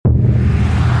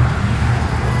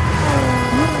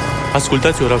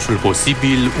Ascultați Orașul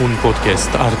Posibil, un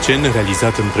podcast arcen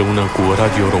realizat împreună cu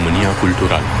Radio România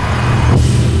Cultural.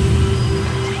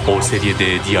 O serie de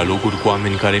dialoguri cu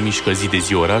oameni care mișcă zi de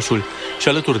zi orașul și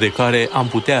alături de care am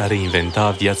putea reinventa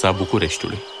viața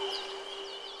Bucureștiului.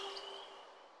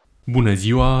 Bună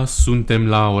ziua, suntem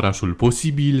la Orașul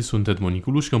Posibil, sunt Edmond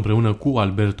Niculușcă împreună cu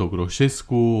Alberto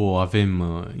Groșescu. O avem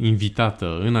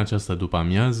invitată în această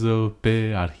după-amiază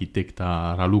pe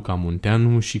arhitecta Raluca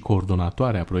Munteanu și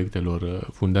coordonatoarea proiectelor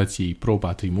Fundației Pro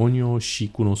Patrimonio și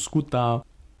cunoscuta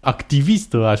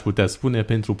activistă, aș putea spune,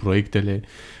 pentru proiectele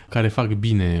care fac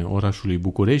bine orașului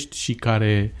București și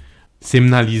care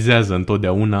semnalizează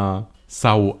întotdeauna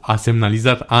sau a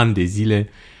semnalizat ani de zile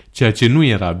ceea ce nu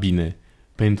era bine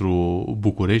pentru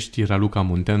București. Raluca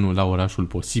Munteanu la Orașul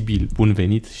Posibil. Bun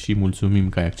venit și mulțumim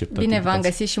că ai acceptat. Bine v-am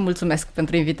găsit și mulțumesc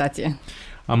pentru invitație.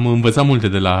 Am învățat multe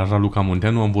de la Raluca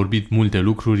Munteanu, am vorbit multe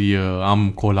lucruri, am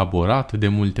colaborat de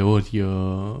multe ori,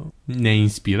 ne-a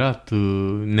inspirat,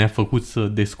 ne-a făcut să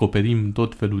descoperim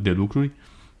tot felul de lucruri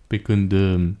pe când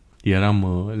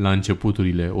eram la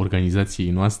începuturile organizației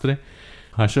noastre.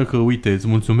 Așa că, uite, îți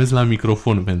mulțumesc la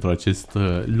microfon pentru acest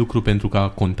lucru, pentru că a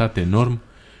contat enorm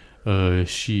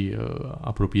și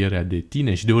apropierea de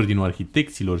tine și de Ordinul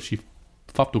Arhitecților și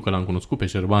faptul că l-am cunoscut pe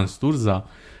Șerban Sturza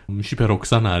și pe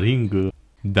Roxana Ring.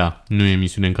 Da, nu e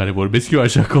emisiune în care vorbesc eu,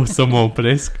 așa că o să mă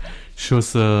opresc și o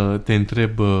să te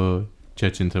întreb ceea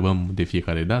ce întrebăm de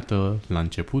fiecare dată la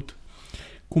început.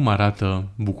 Cum arată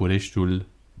Bucureștiul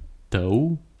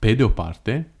tău, pe de o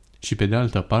parte, și pe de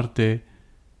altă parte,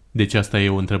 deci asta e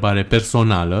o întrebare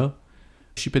personală,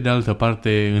 și pe de altă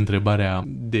parte întrebarea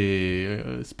de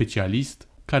specialist,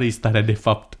 care e starea de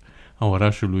fapt a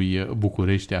orașului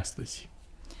București astăzi?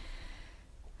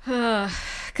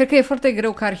 Cred că e foarte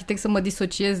greu ca arhitect să mă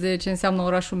disociez de ce înseamnă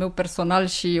orașul meu personal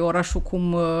și orașul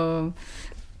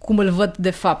cum îl văd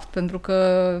de fapt, pentru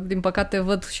că, din păcate,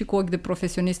 văd și cu ochi de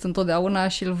profesionist întotdeauna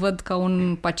și îl văd ca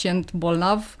un pacient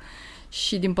bolnav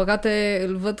și, din păcate,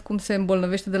 îl văd cum se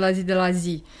îmbolnăvește de la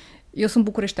zi. Eu sunt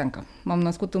bucureșteancă. M-am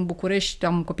născut în București,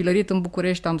 am copilărit în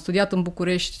București, am studiat în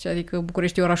București, adică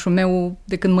București e orașul meu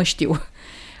de când mă știu.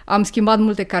 Am schimbat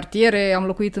multe cartiere, am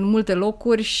locuit în multe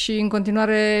locuri și în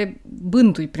continuare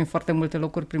bântui prin foarte multe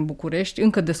locuri prin București.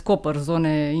 Încă descoper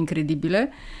zone incredibile,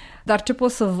 dar ce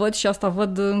pot să văd, și asta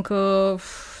văd încă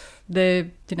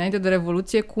dinainte de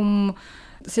Revoluție, cum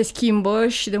se schimbă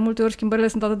și de multe ori schimbările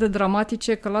sunt atât de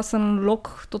dramatice că lasă în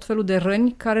loc tot felul de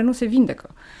răni care nu se vindecă.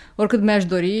 Oricât mi-aș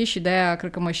dori, și de-aia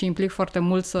cred că mă și implic foarte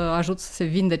mult să ajut să se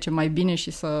vindece mai bine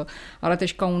și să arate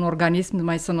și ca un organism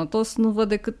mai sănătos, nu văd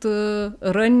decât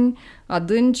răni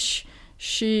adânci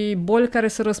și boli care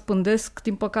se răspândesc,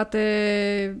 din păcate,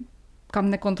 cam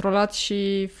necontrolat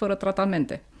și fără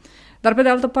tratamente. Dar, pe de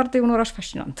altă parte, e un oraș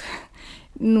fascinant.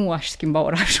 Nu aș schimba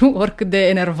orașul, oricât de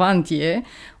enervant e,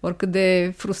 oricât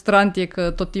de frustrant e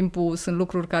că tot timpul sunt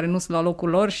lucruri care nu sunt la locul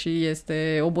lor și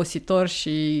este obositor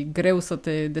și greu să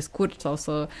te descurci sau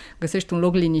să găsești un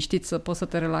loc liniștit să poți să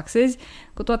te relaxezi.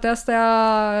 Cu toate astea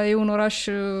e un oraș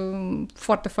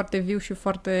foarte, foarte viu și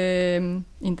foarte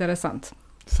interesant.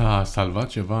 S-a salvat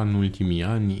ceva în ultimii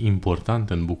ani important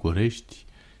în București?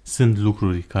 Sunt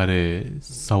lucruri care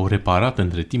s-au reparat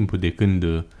între timp de când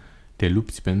te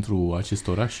lupți pentru acest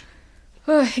oraș?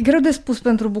 E greu de spus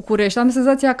pentru București. Am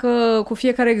senzația că cu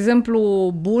fiecare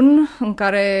exemplu bun în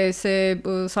care se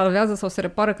salvează sau se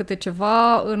repară câte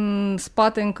ceva, în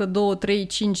spate încă 2, 3,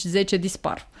 5, 10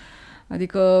 dispar.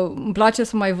 Adică îmi place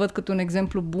să mai văd câte un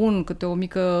exemplu bun, câte o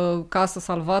mică casă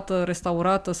salvată,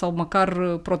 restaurată sau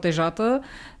măcar protejată,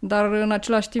 dar în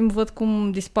același timp văd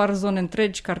cum dispar zone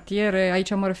întregi, cartiere.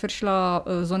 Aici mă refer și la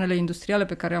zonele industriale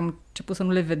pe care am început să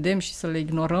nu le vedem și să le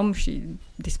ignorăm și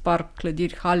dispar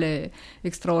clădiri, hale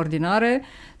extraordinare,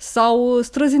 sau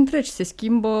străzi întregi se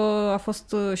schimbă. A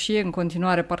fost și e în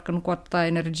continuare, parcă nu cu atâta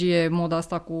energie, moda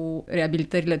asta cu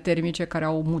reabilitările termice care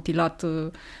au mutilat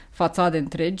fațade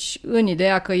întregi, în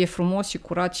ideea că e frumos și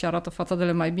curat și arată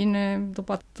fațadele mai bine,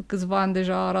 după câțiva ani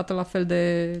deja arată la fel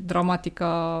de dramatic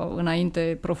ca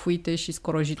înainte, profuite și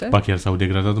scorojite. Ba chiar s-au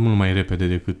degradat mult mai repede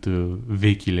decât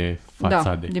vechile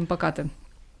fațade. Da, din păcate.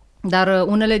 Dar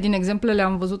unele din exemplele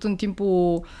am văzut în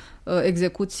timpul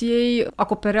execuției,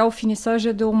 acopereau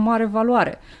finisaje de o mare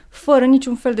valoare, fără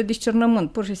niciun fel de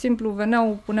discernământ. Pur și simplu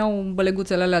veneau, puneau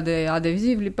băleguțele alea de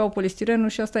adeziv, lipeau polistirenul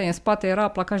și asta e. În spate era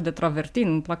placaj de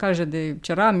travertin, placaje de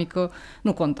ceramică,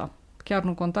 nu conta. Chiar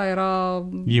nu conta, era...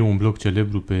 E un bloc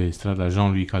celebru pe strada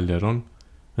Jean-Louis Calderon,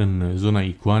 în zona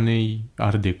Icoanei,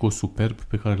 art deco superb,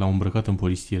 pe care l-au îmbrăcat în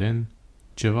polistiren.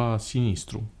 Ceva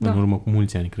sinistru, în urmă cu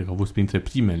mulți ani, cred că au fost printre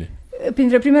primele.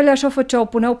 Printre primele așa făceau,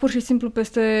 puneau pur și simplu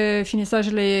peste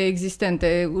finisajele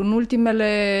existente. În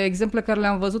ultimele exemple care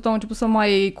le-am văzut au început să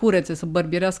mai curețe, să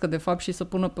bărbirească de fapt și să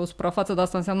pună pe o suprafață, dar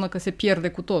asta înseamnă că se pierde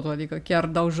cu totul, adică chiar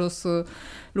dau jos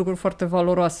lucruri foarte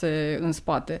valoroase în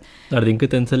spate. Dar din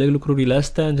câte înțeleg, lucrurile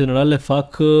astea în general le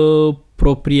fac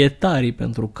proprietarii,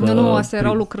 pentru că... Nu, astea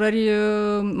erau lucrări,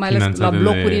 mai ales la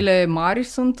blocurile mari,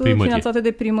 sunt finanțate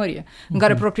de primărie, în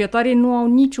care proprietarii nu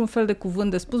au niciun fel de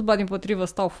cuvânt de spus, ba dimpotrivă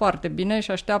stau foarte bine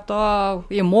și așteaptă,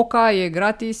 e moca, e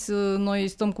gratis, noi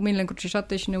stăm cu mâinile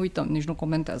încrucișate și ne uităm, nici nu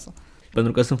comentează.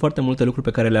 Pentru că sunt foarte multe lucruri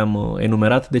pe care le-am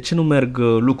enumerat. De ce nu merg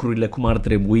lucrurile cum ar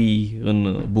trebui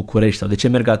în București sau de ce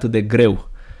merg atât de greu?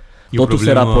 E o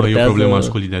problemă a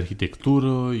școlii de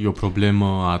arhitectură, e o problemă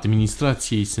a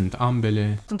administrației, sunt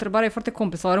ambele. Întrebarea e foarte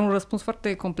complexă, are un răspuns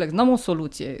foarte complex. N-am o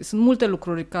soluție. Sunt multe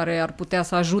lucruri care ar putea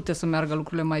să ajute să meargă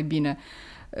lucrurile mai bine.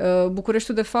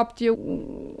 Bucureștiul, de fapt, e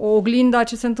o oglindă a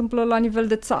ce se întâmplă la nivel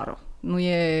de țară. Nu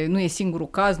e singurul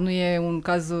caz, nu e un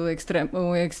caz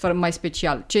extrem mai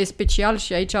special. Ce e special,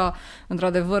 și aici,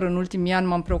 într-adevăr, în ultimii ani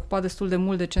m-am preocupat destul de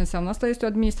mult de ce înseamnă asta, este o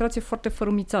administrație foarte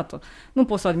fărâmițată. Nu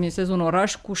poți să administrezi un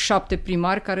oraș cu 7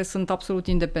 primari care sunt absolut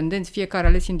independenți, fiecare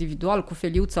ales individual, cu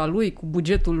feliuța lui, cu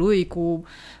bugetul lui, cu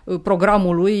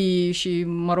programul lui și,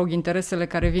 mă rog, interesele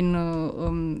care vin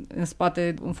în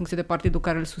spate în funcție de partidul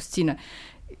care îl susține.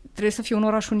 Trebuie să fie un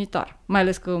oraș unitar, mai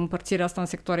ales că împărțirea asta în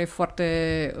sectoare e foarte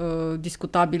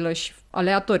discutabilă și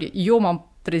aleatorie. Eu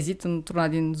m-am trezit într-una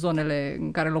din zonele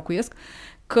în care locuiesc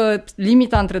că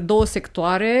limita între două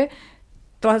sectoare,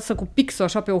 trasă cu pixul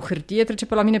așa pe o hârtie, trece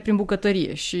pe la mine prin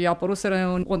bucătărie și a apărut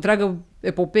o întreagă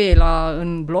epopee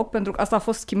în bloc, pentru că asta a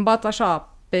fost schimbat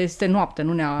așa peste noapte,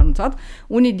 nu ne-a anunțat.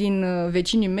 Unii din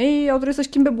vecinii mei au trebuit să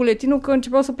schimbe buletinul că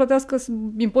începeau să plătească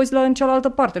impozit în cealaltă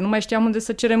parte. Nu mai știam unde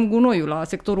să cerem gunoiul, la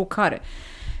sectorul care.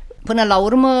 Până la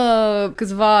urmă,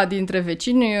 câțiva dintre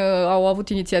vecini au avut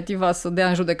inițiativa să dea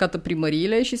în judecată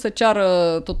primăriile și să ceară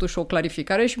totuși o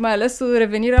clarificare și mai ales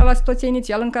revenirea la situația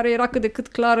inițială în care era cât de cât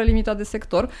clară limita de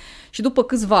sector. Și după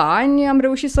câțiva ani am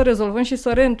reușit să rezolvăm și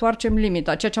să reîntoarcem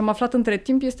limita. Ceea ce am aflat între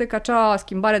timp este că acea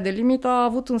schimbare de limită a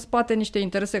avut în spate niște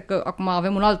interese, că acum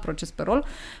avem un alt proces pe rol,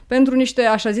 pentru niște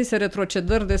așa zise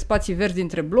retrocedări de spații verzi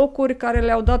dintre blocuri care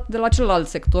le-au dat de la celălalt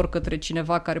sector către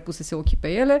cineva care pusese ochii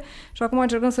pe ele și acum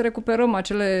încercăm să recuperăm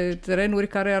acele terenuri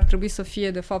care ar trebui să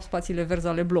fie, de fapt, spațiile verzi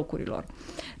ale blocurilor.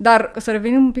 Dar, să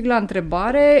revenim un pic la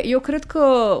întrebare, eu cred că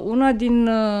una din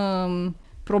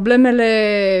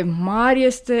problemele mari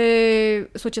este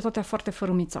societatea foarte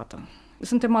fărâmițată.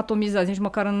 Suntem atomizați, nici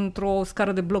măcar într-o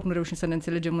scară de bloc nu reușim să ne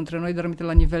înțelegem între noi, dar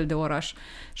la nivel de oraș.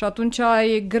 Și atunci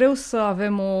e greu să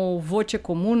avem o voce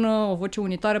comună, o voce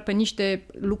unitară pe niște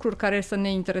lucruri care să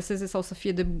ne intereseze sau să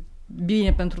fie de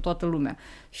bine pentru toată lumea.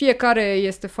 Fiecare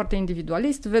este foarte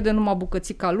individualist, vede numai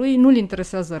bucățica lui, nu-l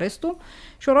interesează restul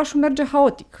și orașul merge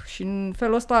haotic. Și în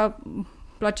felul ăsta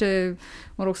place,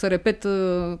 mă rog, să repet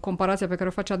comparația pe care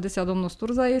o face adesea domnul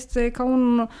Sturza, este ca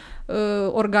un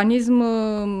organism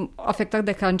afectat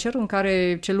de cancer, în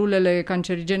care celulele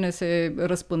cancerigene se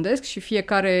răspândesc și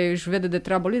fiecare își vede de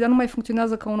treabă lui, dar nu mai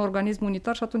funcționează ca un organism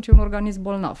unitar și atunci e un organism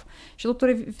bolnav. Și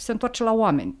totul se întoarce la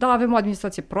oameni. Da, avem o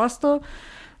administrație proastă,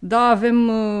 da, avem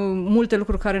multe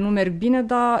lucruri care nu merg bine,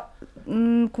 dar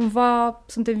cumva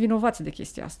suntem vinovați de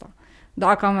chestia asta.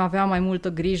 Dacă am avea mai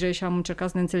multă grijă și am încercat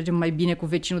să ne înțelegem mai bine cu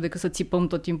vecinul decât să țipăm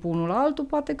tot timpul unul la altul,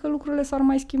 poate că lucrurile s-ar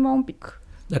mai schimba un pic.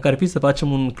 Dacă ar fi să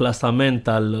facem un clasament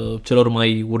al celor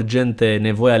mai urgente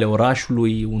nevoi ale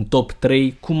orașului, un top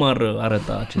 3, cum ar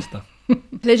arăta acesta?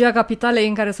 Legea capitalei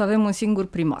în care să avem un singur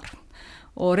primar.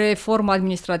 O reformă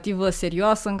administrativă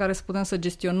serioasă în care să putem să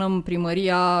gestionăm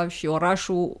primăria și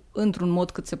orașul într-un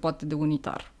mod cât se poate de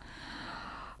unitar.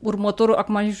 Următorul,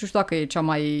 acum nici nu știu dacă e cea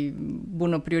mai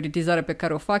bună prioritizare pe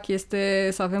care o fac, este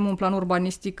să avem un plan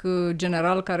urbanistic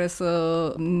general care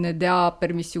să ne dea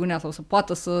permisiunea sau să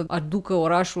poată să aducă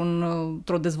orașul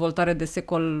într-o dezvoltare de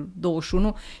secol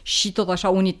 21 și tot așa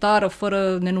unitară,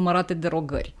 fără nenumărate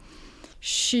derogări.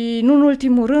 Și nu în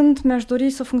ultimul rând, mi-aș dori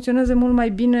să funcționeze mult mai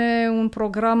bine un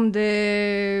program de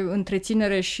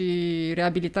întreținere și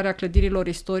reabilitare a clădirilor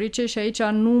istorice și aici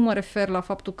nu mă refer la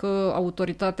faptul că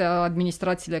autoritatea,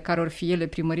 administrațiile, care or fi ele,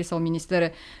 primării sau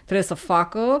ministere, trebuie să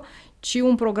facă, ci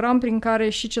un program prin care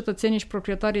și cetățenii și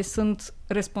proprietarii sunt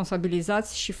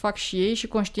responsabilizați și fac și ei și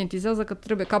conștientizează că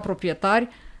trebuie, ca proprietari,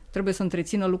 trebuie să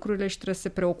întrețină lucrurile și trebuie să se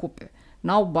preocupe.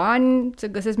 N-au bani, se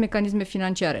găsesc mecanisme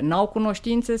financiare. N-au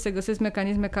cunoștințe, se găsesc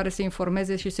mecanisme care să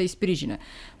informeze și să-i sprijine.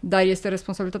 Dar este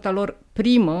responsabilitatea lor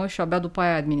primă și abia după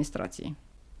aia administrației.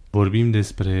 Vorbim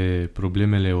despre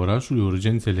problemele orașului,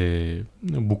 urgențele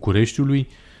Bucureștiului,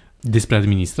 despre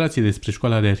administrație, despre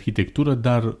școala de arhitectură,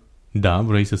 dar Da,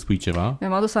 vrei să spui ceva?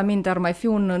 Mi-am adus aminte, ar mai fi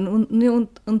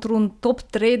într-un top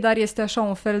 3, dar este așa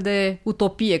un fel de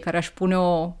utopie care aș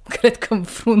pune-o, cred că în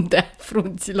fruntea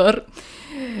frunților.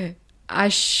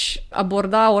 Aș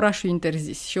aborda orașul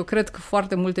interzis și eu cred că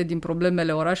foarte multe din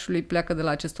problemele orașului pleacă de la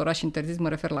acest oraș interzis, mă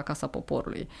refer la Casa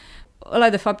Poporului. Ăla,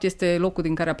 de fapt, este locul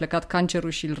din care a plecat cancerul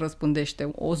și îl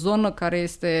răspândește. O zonă care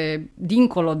este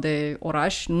dincolo de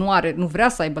oraș, nu vrea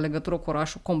să aibă legătură cu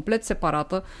orașul, complet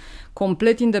separată,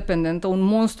 complet independentă, un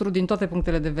monstru din toate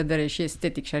punctele de vedere, și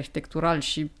estetic, și arhitectural,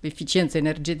 și eficiență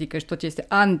energetică, și tot ce este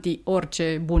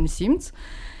anti-orice bun simț.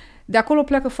 De acolo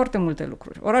pleacă foarte multe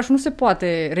lucruri. Orașul nu se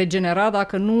poate regenera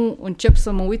dacă nu încep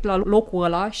să mă uit la locul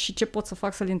ăla și ce pot să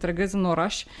fac să-l integrez în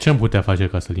oraș. Ce am putea face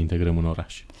ca să-l integrăm în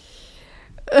oraș?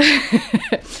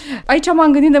 Aici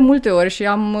m-am gândit de multe ori și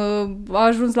am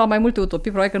ajuns la mai multe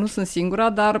utopii, probabil că nu sunt singura,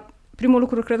 dar primul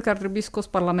lucru cred că ar trebui scos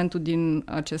Parlamentul din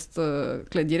această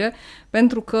clădire,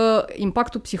 pentru că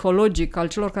impactul psihologic al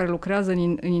celor care lucrează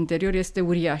în interior este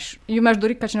uriaș. Eu mi-aș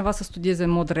dori ca cineva să studieze în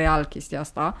mod real chestia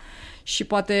asta și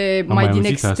poate mai din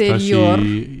exterior.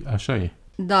 Și așa e.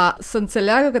 Da, să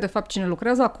înțeleagă că de fapt cine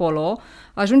lucrează acolo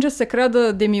ajunge să se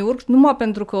creadă demiurg numai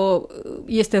pentru că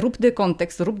este rupt de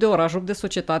context, rupt de oraș, rupt de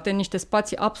societate, în niște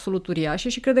spații absolut uriașe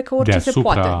și crede că orice se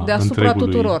poate, deasupra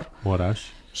tuturor. Oraș.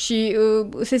 Și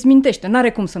se zmintește,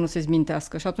 n-are cum să nu se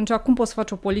zmintească. Și atunci cum poți să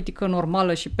faci o politică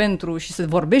normală și pentru și să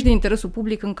vorbești de interesul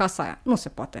public în casa aia? Nu se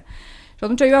poate. Și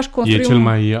atunci eu aș construi cel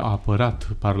mai apărat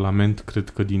parlament, cred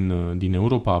că din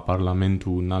Europa,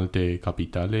 parlamentul în alte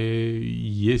capitale,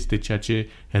 este ceea ce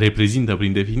reprezintă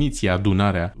prin definiție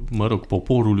adunarea,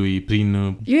 poporului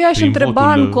Eu i-aș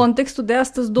întreba în contextul de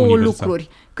astăzi două lucruri.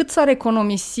 Cât s-ar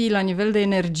economisi la nivel de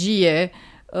energie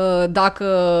dacă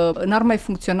n-ar mai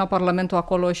funcționa Parlamentul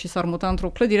acolo și s-ar muta într-o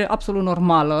clădire absolut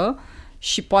normală,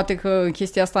 și poate că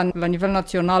chestia asta la nivel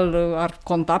național ar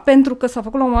conta, pentru că s-a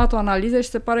făcut la un moment dat o analiză și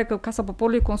se pare că Casa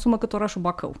Poporului consumă cât orașul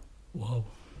Bacău. Wow.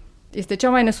 Este cea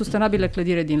mai nesustenabilă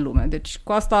clădire din lume. Deci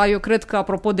cu asta eu cred că,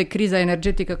 apropo de criza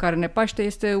energetică care ne paște,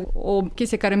 este o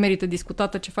chestie care merită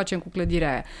discutată, ce facem cu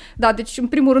clădirea aia. Da, deci în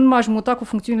primul rând m-aș muta cu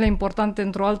funcțiunile importante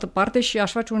într-o altă parte și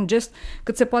aș face un gest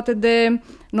cât se poate de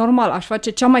normal. Aș face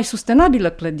cea mai sustenabilă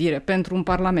clădire pentru un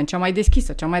parlament, cea mai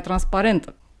deschisă, cea mai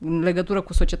transparentă, în legătură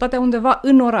cu societatea, undeva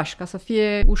în oraș, ca să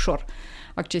fie ușor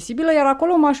accesibilă, iar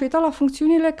acolo m-aș uita la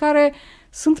funcțiunile care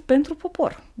sunt pentru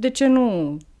popor. De ce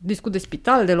nu discut de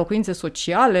spital, de locuințe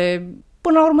sociale,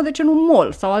 până la urmă de ce nu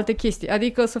mall sau alte chestii,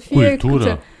 adică să fie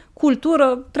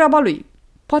cultură, treaba lui.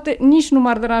 Poate nici nu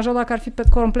m-ar deranja dacă ar fi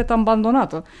complet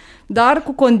abandonată, dar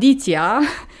cu condiția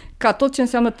ca tot ce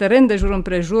înseamnă teren de jur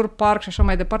împrejur, parc și așa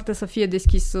mai departe să fie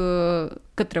deschis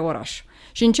către oraș.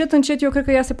 Și încet, încet eu cred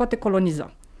că ea se poate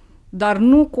coloniza. Dar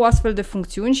nu cu astfel de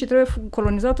funcțiuni și trebuie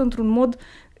colonizată într-un mod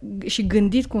și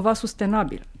gândit cumva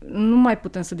sustenabil. Nu mai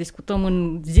putem să discutăm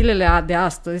în zilele de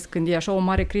astăzi, când e așa o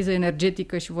mare criză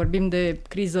energetică și vorbim de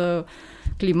criză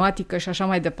climatică și așa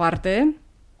mai departe,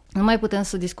 nu mai putem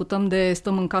să discutăm de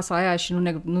stăm în casa aia și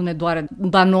nu ne doare.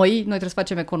 Dar noi trebuie să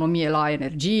facem economie la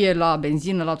energie, la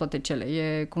benzină, la toate cele.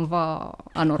 E cumva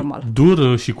anormal.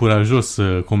 Dur și curajos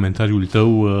comentariul tău.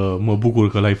 Mă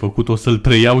bucur că l-ai făcut. O să-l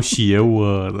preiau și eu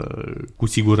cu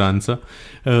siguranță.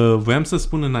 Voiam să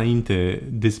spun înainte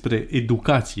despre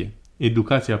educație.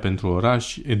 Educația pentru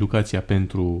oraș, educația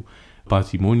pentru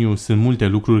patrimoniu. Sunt multe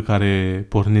lucruri care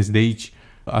pornesc de aici.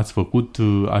 Ați făcut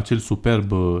acel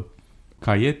superb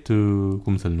caiet,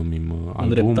 cum să-l numim?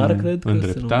 Îndreptar, cred.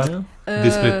 Îndreptar.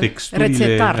 Despre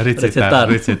texturile...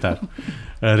 Rețetar.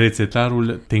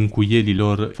 Rețetarul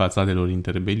tencuielilor fațadelor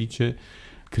interbelice.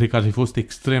 Cred că ar fi fost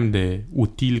extrem de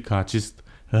util ca acest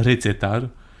rețetar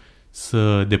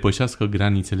să depășească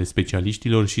granițele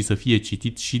specialiștilor și să fie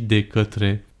citit și de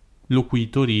către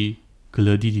locuitorii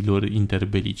clădirilor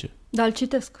interbelice. Da, îl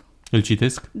citesc. Îl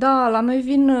citesc? Da, la noi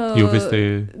vin... E o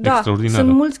veste extraordinară.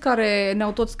 Sunt mulți care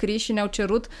ne-au tot scris și ne-au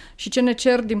cerut și ce ne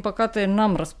cer, din păcate,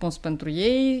 n-am răspuns pentru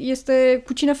ei, este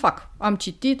cu cine fac. Am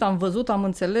citit, am văzut, am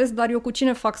înțeles, dar eu cu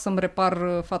cine fac să-mi repar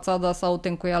fațada sau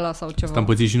tencuiala sau ceva. Am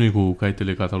pățit și noi cu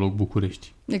caietele catalog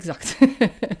București. Exact.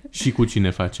 Și cu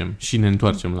cine facem? Și ne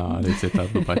întoarcem la rețetar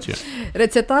după aceea.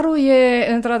 Rețetarul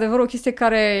e, într-adevăr, o chestie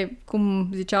care, cum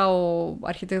zicea o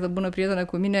arhitectă bună prietenă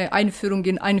cu mine, Einführung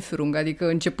in Einführung, adică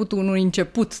începutul un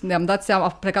început. Ne-am dat seama, a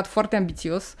plecat foarte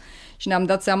ambițios și ne-am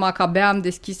dat seama că abia am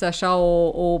deschis așa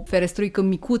o ferestruică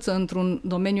micuță într-un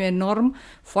domeniu enorm,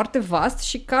 foarte vast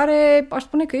și care, aș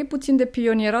spune că e puțin de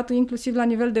pionierat, inclusiv la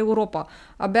nivel de Europa.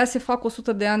 Abia se fac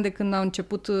 100 de ani de când a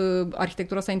început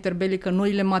arhitectura asta interbelică,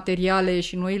 noile materiale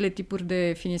și noile tipuri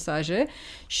de finisaje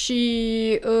și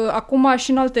acum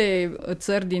și în alte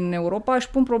țări din Europa își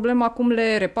pun problema cum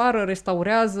le repară,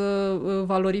 restaurează,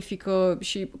 valorifică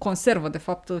și conservă, de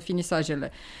fapt,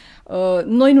 finisajele.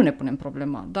 Noi nu ne punem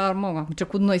problema, dar am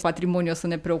început noi, patrimoniu, să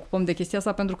ne preocupăm de chestia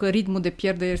asta pentru că ritmul de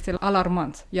pierdere este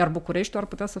alarmant, iar Bucureștiul ar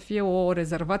putea să fie o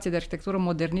rezervație de arhitectură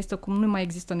modernistă cum nu mai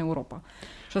există în Europa.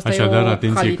 Și asta așadar, e o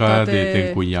atenție, calitate... ca de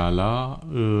tencuiala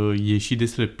e și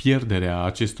despre pierderea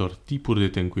acestor tipuri de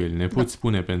tencuieli. Ne poți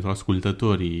spune pentru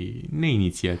ascultătorii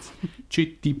neinițiați ce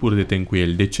tipuri de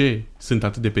tencuieli, de ce sunt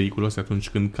atât de periculoase atunci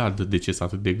când cad, de ce sunt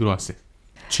atât de groase?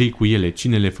 Ce-i cu ele?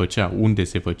 Cine le făcea? Unde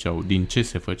se făceau? Din ce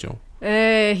se făceau?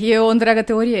 E o întreagă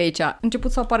teorie aici. A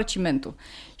început să apară cimentul.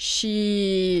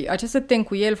 Și aceste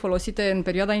tencuieli folosite în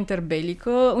perioada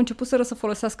interbelică începuseră să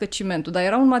folosească cimentul, dar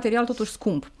era un material totuși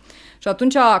scump. Și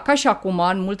atunci, ca și acum,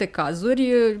 în multe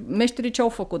cazuri, meșterii ce au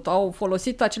făcut? Au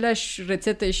folosit aceleași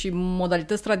rețete și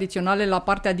modalități tradiționale la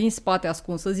partea din spate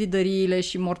ascunsă, zidăriile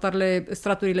și mortarele,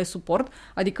 straturile suport,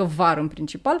 adică var în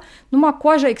principal, numai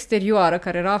coaja exterioară,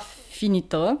 care era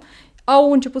finită,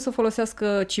 au început să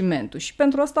folosească cimentul. Și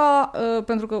pentru asta,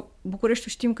 pentru că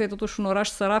Bucureștiul știm că e totuși un oraș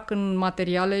sărac în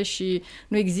materiale și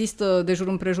nu există de jur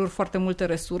împrejur foarte multe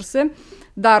resurse,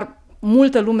 dar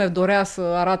multă lume dorea să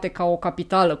arate ca o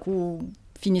capitală cu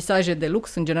finisaje de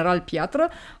lux, în general piatră,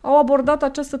 au abordat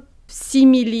această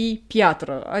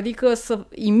simili-piatră, adică să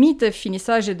imite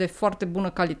finisaje de foarte bună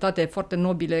calitate, foarte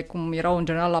nobile, cum erau în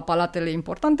general la palatele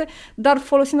importante, dar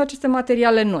folosind aceste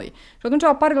materiale noi. Și atunci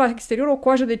apare la exterior o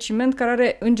coajă de ciment care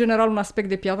are în general un aspect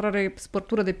de piatră, are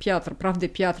spărtură de piatră, praf de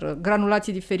piatră,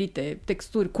 granulații diferite,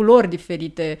 texturi, culori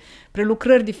diferite,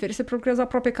 prelucrări diferite, se prelucrează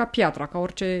aproape ca piatra, ca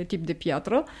orice tip de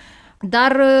piatră,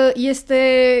 dar este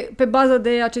pe bază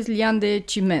de acest lian de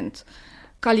ciment.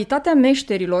 Calitatea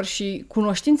meșterilor și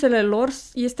cunoștințele lor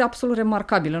este absolut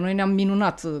remarcabilă. Noi ne-am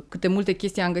minunat câte multe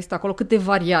chestii am găsit acolo, câte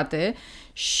variate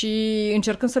și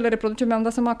încercând să le reproducem mi-am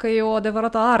dat seama că e o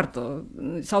adevărată artă.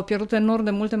 S-au pierdut enorm de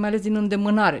multe, mai ales din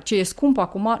îndemânare. Ce e scump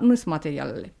acum nu sunt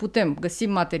materialele. Putem găsi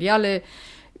materiale,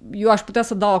 eu aș putea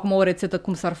să dau acum o rețetă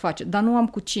cum s-ar face, dar nu am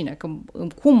cu cine. Că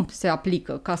cum se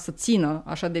aplică ca să țină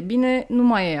așa de bine, nu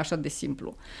mai e așa de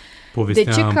simplu. De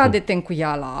ce cade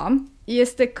tencuiala?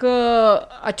 Este că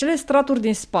acele straturi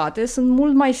din spate sunt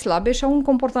mult mai slabe și au un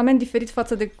comportament diferit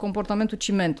față de comportamentul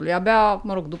cimentului. Abia,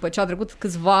 după ce a trecut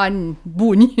câțiva ani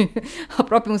buni,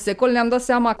 aproape un secol, ne-am dat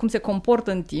seama cum se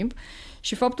comportă în timp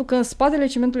și faptul că în spatele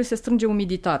cimentului se strânge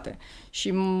umiditate.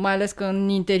 Și mai ales că în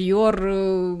interior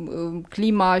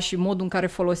clima și modul în care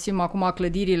folosim acum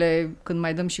clădirile, când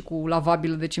mai dăm și cu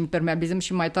lavabilă, deci impermeabilizăm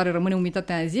și mai tare rămâne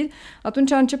umiditatea în zid,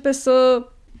 atunci începe să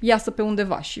iasă pe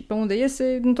undeva și pe unde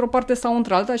iese, într-o parte sau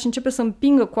într-alta și începe să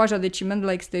împingă coaja de ciment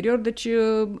la exterior, deci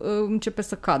începe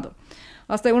să cadă.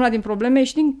 Asta e una din probleme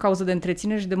și din cauza de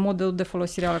întreținere și de modul de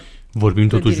folosire a Vorbim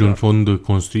totuși de un fond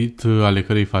construit ale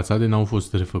cărei fațade n-au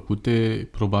fost refăcute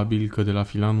probabil că de la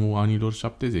filanul anilor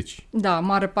 70. Da,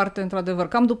 mare parte într-adevăr.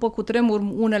 Cam după cutremur,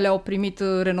 unele au primit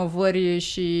renovări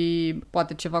și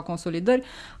poate ceva consolidări,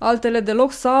 altele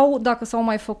deloc sau, dacă s-au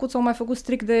mai făcut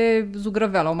strict de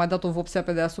zugrăveală, au mai dat o vopsea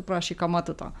pe deasupra și cam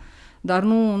atâta. Dar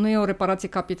nu e o reparație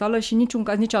capitală și niciun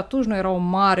caz, nici atunci nu era o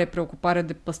mare preocupare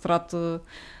de păstrat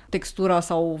textura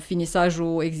sau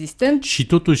finisajul existent. Și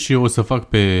totuși o să fac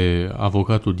pe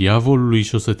avocatul diavolului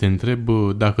și o să te întreb,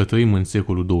 dacă trăim în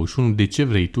secolul 21, de ce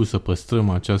vrei tu să păstrăm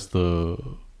această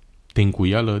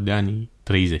tencuială de anii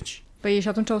 30? Păi și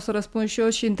atunci o să răspund și eu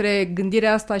și între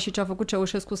gândirea asta și ce a făcut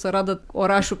Ceaușescu să radă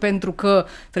orașul pentru că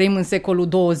trăim în secolul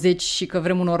 20 și că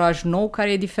vrem un oraș nou,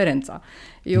 care e diferența?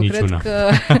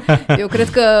 Eu cred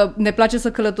că ne place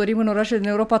să călătorim în orașele din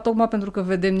Europa tocmai pentru că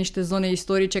vedem niște zone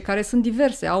istorice care sunt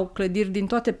diverse, au clădiri din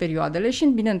toate perioadele și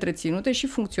bine întreținute și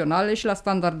funcționale și la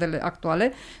standardele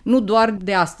actuale, nu doar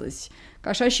de astăzi. Că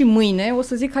așa și mâine o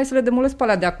să zic hai să le demolesc pe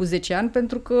alea de acum 10 ani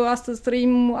pentru că astăzi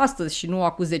trăim astăzi și nu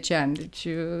acum 10 ani. Deci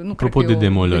nu apropo cred că de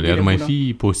demolări, ar mai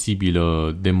fi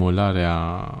posibilă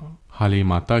demolarea Halei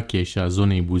Matache și a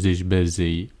zonei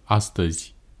Buzești-Berzei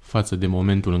astăzi față de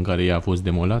momentul în care ea a fost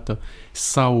demolată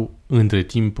sau între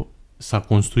timp s-a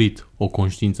construit o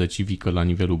conștiință civică la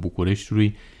nivelul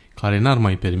Bucureștiului care n-ar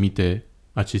mai permite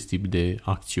acest tip de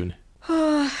acțiune?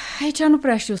 Aici nu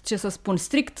prea știu ce să spun.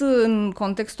 Strict în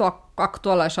contextul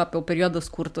actual, așa, pe o perioadă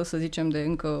scurtă, să zicem de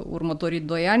încă următorii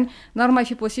 2 ani, n-ar mai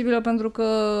fi posibilă pentru că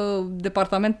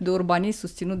Departamentul de Urbanism,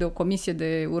 susținut de o comisie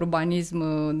de urbanism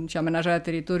și amenajarea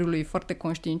teritoriului foarte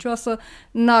conștiincioasă,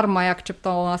 n-ar mai accepta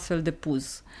un astfel de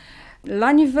puz. La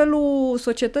nivelul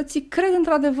societății, cred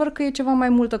într-adevăr că e ceva mai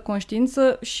multă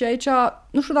conștiință și aici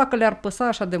nu știu dacă le-ar păsa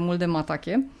așa de mult de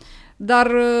matache,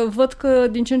 dar văd că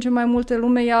din ce în ce mai multe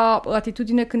lume ia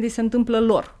atitudine când îi se întâmplă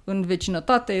lor, în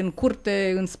vecinătate, în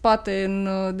curte, în spate,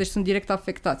 deci sunt direct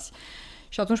afectați.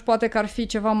 Și atunci poate că ar fi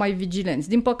ceva mai vigilenți.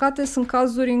 Din păcate sunt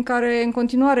cazuri în care în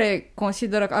continuare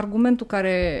consideră că argumentul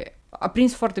care a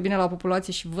prins foarte bine la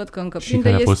populație și văd că încă prinde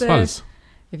este... fost fals.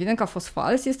 Evident că a fost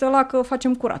fals, este ăla că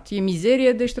facem curat. E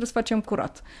mizerie, deci trebuie să facem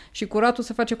curat. Și curatul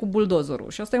se face cu buldozerul.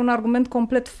 Și asta e un argument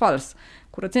complet fals.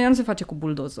 Curățenia nu se face cu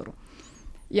buldozerul.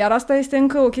 Iar asta este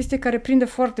încă o chestie care prinde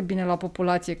foarte bine la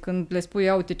populație când le spui,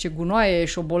 ia uite ce gunoaie,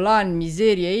 șobolani,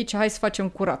 mizerie aici, hai să facem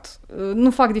curat.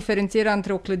 Nu fac diferențierea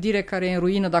între o clădire care e în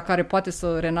ruină, dar care poate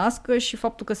să renască și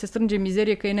faptul că se strânge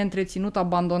mizerie, că e neîntreținută,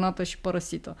 abandonată și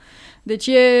părăsită. Deci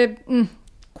e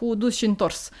cu dus și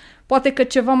întors. Poate că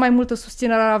ceva mai multă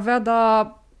susținere ar avea,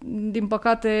 dar din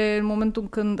păcate, în momentul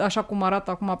când, așa cum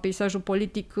arată acum peisajul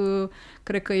politic,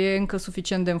 cred că e încă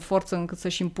suficient de în forță încât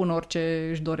să-și impună orice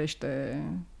își dorește.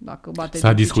 Dacă bate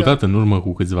S-a discutat în urmă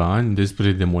cu câțiva ani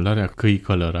despre demolarea căii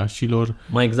Călărașilor.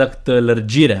 Mai exact,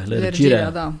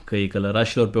 lărgirea da. căii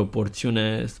Călărașilor pe o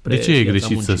porțiune spre... De ce e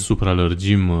greșit să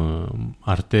supralărgim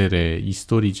artere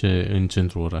istorice în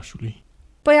centrul orașului?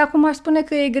 Păi acum aș spune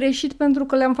că e greșit pentru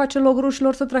că le-am face loc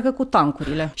rușilor să treacă cu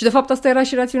tancurile. Și de fapt asta era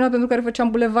și rațiunea pentru care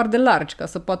făceam bulevarde largi, ca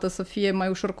să poată să fie mai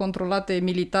ușor controlate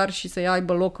militar și să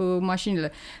aibă loc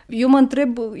mașinile. Eu mă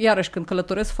întreb, iarăși, când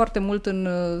călătoresc foarte mult în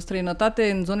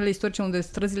străinătate, în zonele istorice unde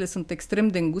străzile sunt extrem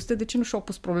de înguste, de ce nu și-au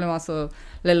pus problema să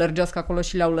le lărgească acolo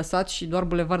și le-au lăsat și doar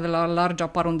bulevardele largi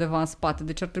apar undeva în spate?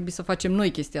 Deci ar trebui să facem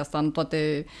noi chestia asta în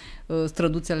toate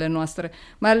străduțele noastre.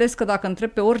 Mai ales că dacă întreb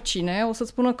pe oricine, o să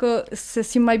spună că se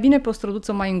simt mai bine pe o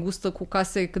străduță mai îngustă cu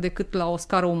case cât de cât la o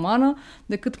scară umană,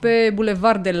 decât pe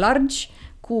bulevarde largi,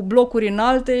 cu blocuri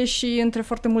înalte și între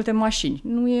foarte multe mașini.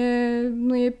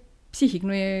 Nu e psihic,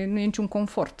 nu e niciun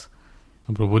confort.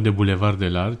 Apropo de bulevarde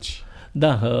largi...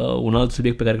 Da, un alt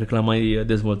subiect pe care cred că l-am mai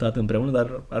dezvoltat împreună,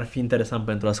 dar ar fi interesant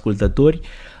pentru ascultători,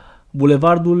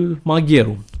 bulevardul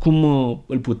Magheru. Cum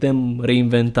îl putem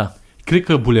reinventa? Cred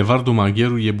că bulevardul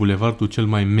Magheru e bulevardul cel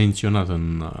mai menționat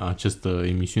în această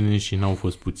emisiune și n-au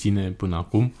fost puține până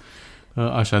acum.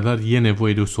 Așadar, e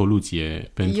nevoie de o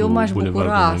soluție pentru bulevardul Magheru. Eu m-aș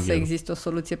bucura să existe o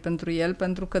soluție pentru el,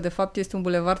 pentru că, de fapt, este un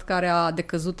bulevard care a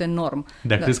decăzut enorm.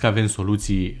 Dar crezi că avem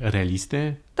soluții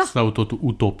realiste sau tot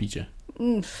utopice?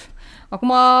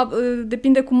 Acum,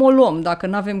 depinde cum o luăm. Dacă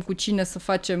nu avem cu cine să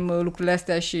facem lucrurile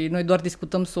astea și noi doar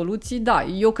discutăm soluții, da,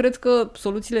 eu cred că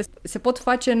soluțiile se pot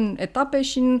face în etape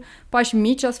și în pași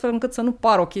mici, astfel încât să nu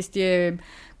pară o chestie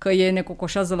că ne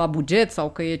cocoșează la buget sau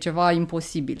că e ceva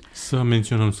imposibil. Să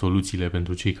menționăm soluțiile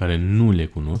pentru cei care nu le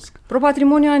cunosc. Pro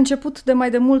Patrimonio a început de mai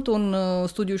de mult un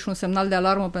studiu și un semnal de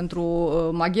alarmă pentru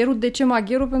Magheru. De ce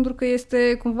Magheru? Pentru că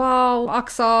este cumva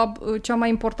axa cea mai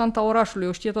importantă a orașului,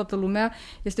 o știe toată lumea,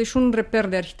 este și un reper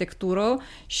de arhitectură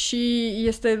și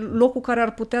este locul care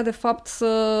ar putea de fapt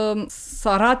să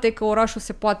arate că orașul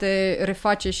se poate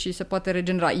reface și se poate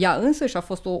regenera. Ea însăși a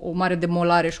fost o mare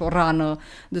demolare și o rană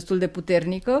destul de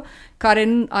puternică,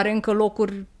 care are încă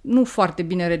locuri nu foarte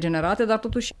bine regenerate, dar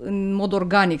totuși în mod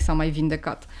organic s-a mai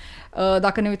vindecat.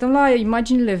 Dacă ne uităm la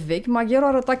imaginile vechi, Magheru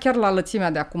arăta chiar la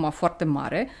lățimea de acum foarte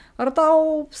mare, arăta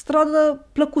o stradă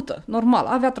plăcută, normal,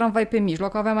 avea tramvai pe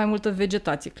mijloc, avea mai multă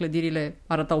vegetație, clădirile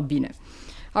arătau bine.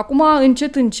 Acum,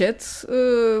 încet,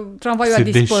 tramvaiul a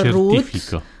dispărut,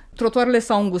 trotuarele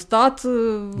s-au îngustat,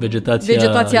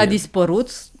 vegetația a dispărut.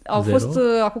 Au fost,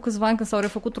 acum câțiva ani când s-au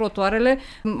refăcut trotuarele,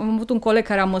 am avut un coleg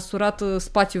care a măsurat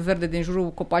spațiul verde din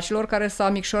jurul copacilor, care s-a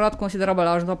micșorat considerabil, a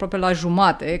ajuns aproape la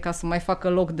jumate, ca să mai facă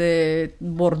loc de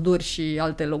borduri și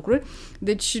alte lucruri.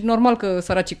 Deci, normal că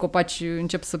săracii copaci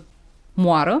încep să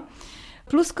moară.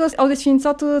 Plus că au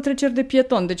desființat treceri de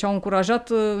pietoni, deci au încurajat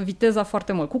viteza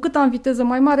foarte mult. Cu cât am viteză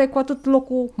mai mare, cu atât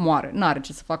locul moare. N-are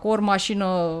ce să facă. Ori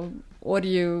mașină,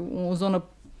 ori o zonă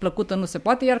plăcută nu se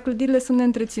poate, iar clădirile sunt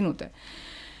neîntreținute.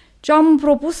 Ce am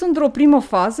propus într-o primă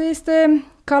fază este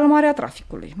calmarea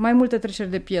traficului. Mai multe treceri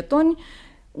de pietoni,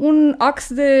 un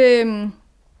ax de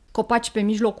copaci pe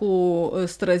mijlocul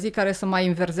străzii care să mai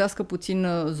înverzească puțin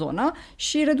zona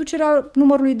și reducerea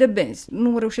numărului de benzi.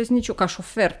 Nu reușesc nici eu ca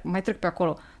șofer, mai trec pe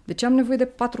acolo. De ce am nevoie de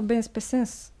 4 benzi pe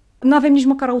sens? Nu avem nici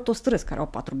măcar autostrăzi care au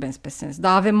 4 benzi pe sens,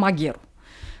 dar avem Magheru.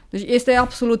 Deci este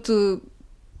absolut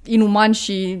inuman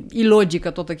și ilogică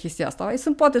toată chestia asta.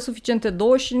 Sunt poate suficiente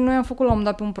 2 și noi am făcut la un moment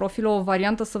dat pe un profil o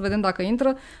variantă să vedem dacă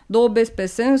intră 2 benzi pe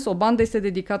sens, o bandă este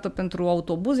dedicată pentru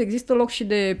autobuz, există loc și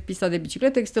de pista de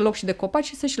bicicletă, există loc și de copaci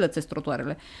și se și lățesc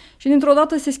trotuarele. Și dintr-o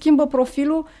dată se schimbă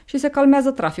profilul și se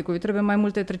calmează traficul. Trebuie mai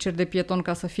multe treceri de pieton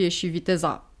ca să fie și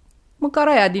viteza măcar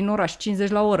aia din oraș, 50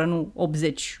 la oră, nu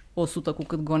 80, 100 cu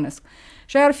cât gonesc.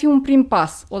 Și aia ar fi un prim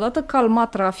pas. Odată calmat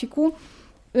traficul,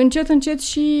 încet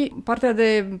și partea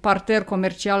de parter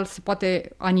comercial se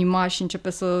poate anima și începe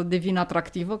să devină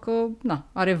atractivă, că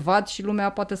are vad și lumea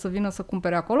poate să vină să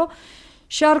cumpere acolo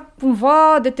și ar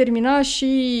cumva determina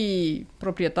și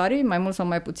proprietarii, mai mult sau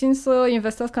mai puțin, să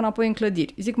investească înapoi în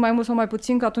clădiri. Zic mai mult sau mai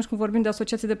puțin că atunci când vorbim de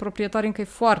asociații de proprietari încă e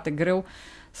foarte greu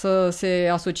să se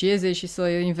asocieze și să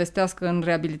investească în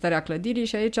reabilitarea clădirii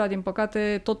și aici, din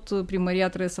păcate, tot primăria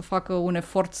trebuie să facă un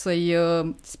efort să-i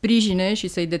sprijine și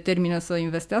să-i determine să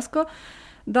investească,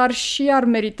 dar și ar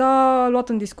merita luat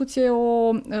în discuție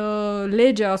o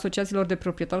lege a asociațiilor de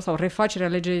proprietari sau refacerea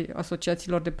legei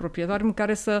asociațiilor de proprietari în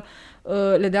care să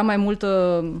le dea mai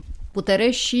multă putere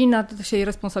și să-i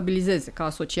responsabilizeze. Ca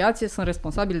asociație sunt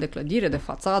responsabili de clădire, de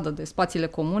fațadă, de spațiile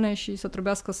comune și să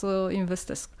trebuiască să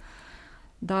investesc.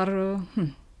 Dar,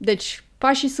 deci,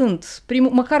 pașii sunt.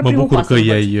 Măcar primul pas. Mă bucur că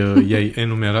i-ai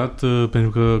enumerat, pentru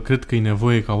că cred că e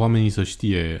nevoie ca oamenii să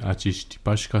știe acești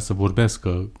pași ca să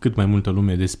vorbească cât mai multă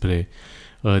lume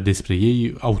despre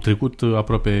ei. Au trecut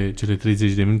aproape cele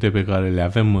 30 de minute pe care le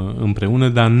avem împreună,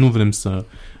 dar nu vrem să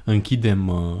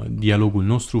închidem dialogul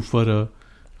nostru fără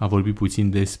a vorbi puțin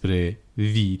despre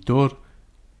viitor.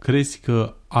 Crezi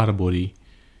că arborii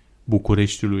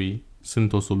Bucureștiului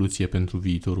sunt o soluție pentru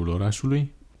viitorul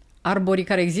orașului? Arborii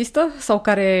care există sau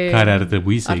care ar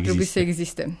trebui să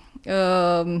existe?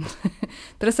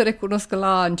 Trebuie să recunosc că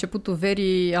la începutul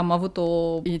verii am avut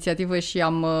o inițiativă și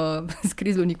am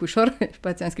scris lui Nicușor și pe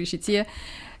aia am scris și ție.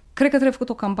 Cred că trebuie făcut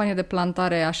o campanie de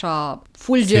plantare așa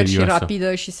fulger serioasă și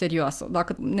rapidă și serioasă.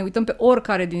 Dacă ne uităm pe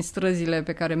oricare din străzile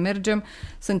pe care mergem,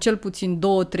 sunt cel puțin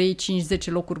 2, 3, 5,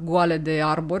 10 locuri goale de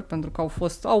arbori, pentru că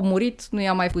au murit, nu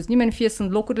i-a mai pus nimeni, fie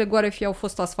sunt locurile goale, fie au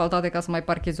fost asfaltate ca să mai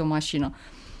parcheze o mașină.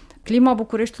 Clima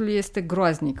Bucureștiului este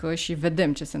groaznică și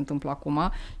vedem ce se întâmplă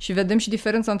acum și vedem și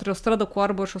diferența între o stradă cu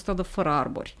arbori și o stradă fără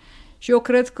arbori. Și eu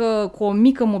cred că cu o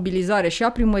mică mobilizare și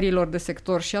a primărilor de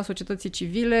sector și a societății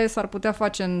civile s-ar putea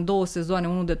face în 2 sezoane,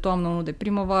 unul de toamnă, unul de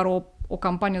primăvară, o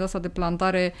campanie de asta de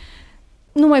plantare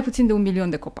nu mai puțin de 1 milion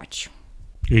de copaci.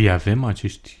 Îi avem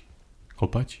acești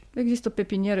copaci? Există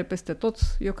pepiniere peste tot,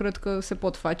 eu cred că se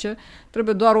pot face.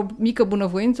 Trebuie doar o mică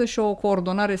bunăvoință și o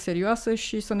coordonare serioasă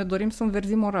și să ne dorim să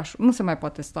înverzim orașul. Nu se mai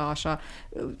poate sta așa.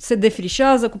 Se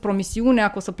defrișează cu promisiunea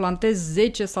că o să plantezi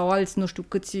 10 sau alți nu știu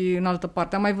câți în altă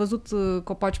parte. Am mai văzut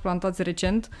copaci plantați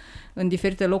recent în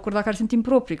diferite locuri, dar care sunt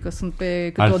improprii, că sunt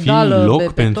pe câte o dală de beton. Ar fi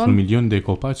loc pentru 1 milion de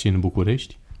copaci în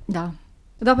București? Da.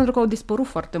 Da, pentru că au dispărut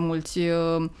foarte mulți.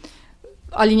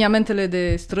 Aliniamentele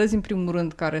de străzi, în primul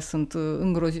rând, care sunt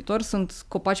îngrozitori, sunt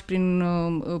copaci prin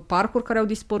parcuri care au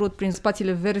dispărut, prin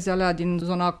spațiile verzi alea din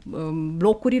zona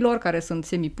blocurilor, care sunt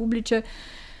semipublice.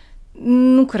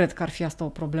 Nu cred că ar fi asta o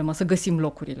problemă, să găsim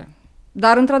locurile.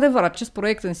 Dar, într-adevăr, acest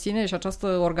proiect în sine și această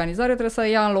organizare trebuie să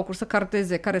ia în locuri, să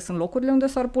carteze care sunt locurile unde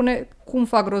s-ar pune, cum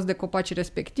fac rost de copacii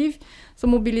respectivi, să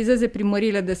mobilizeze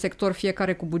primăriile de sector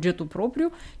fiecare cu bugetul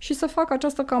propriu și să facă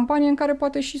această campanie în care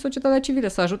poate și societatea civilă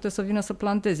să ajute să vină să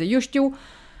planteze. Eu știu,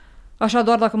 așa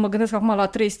doar dacă mă gândesc acum la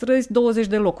 3 străzi, 20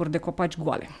 de locuri de copaci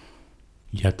goale.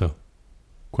 Iată,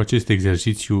 cu acest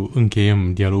exercițiu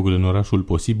încheiem dialogul în Orașul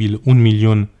Posibil. 1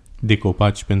 milion de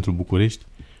copaci pentru București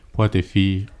poate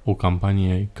fi o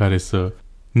campanie care să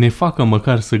ne facă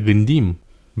măcar să gândim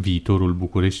viitorul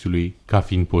Bucureștiului ca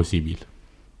fiind posibil.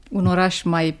 Un oraș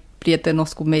mai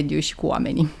prietenos cu mediul și cu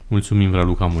oamenii. Mulțumim,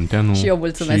 Raluca Munteanu. Și eu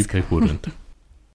mulțumesc. Și pe curând.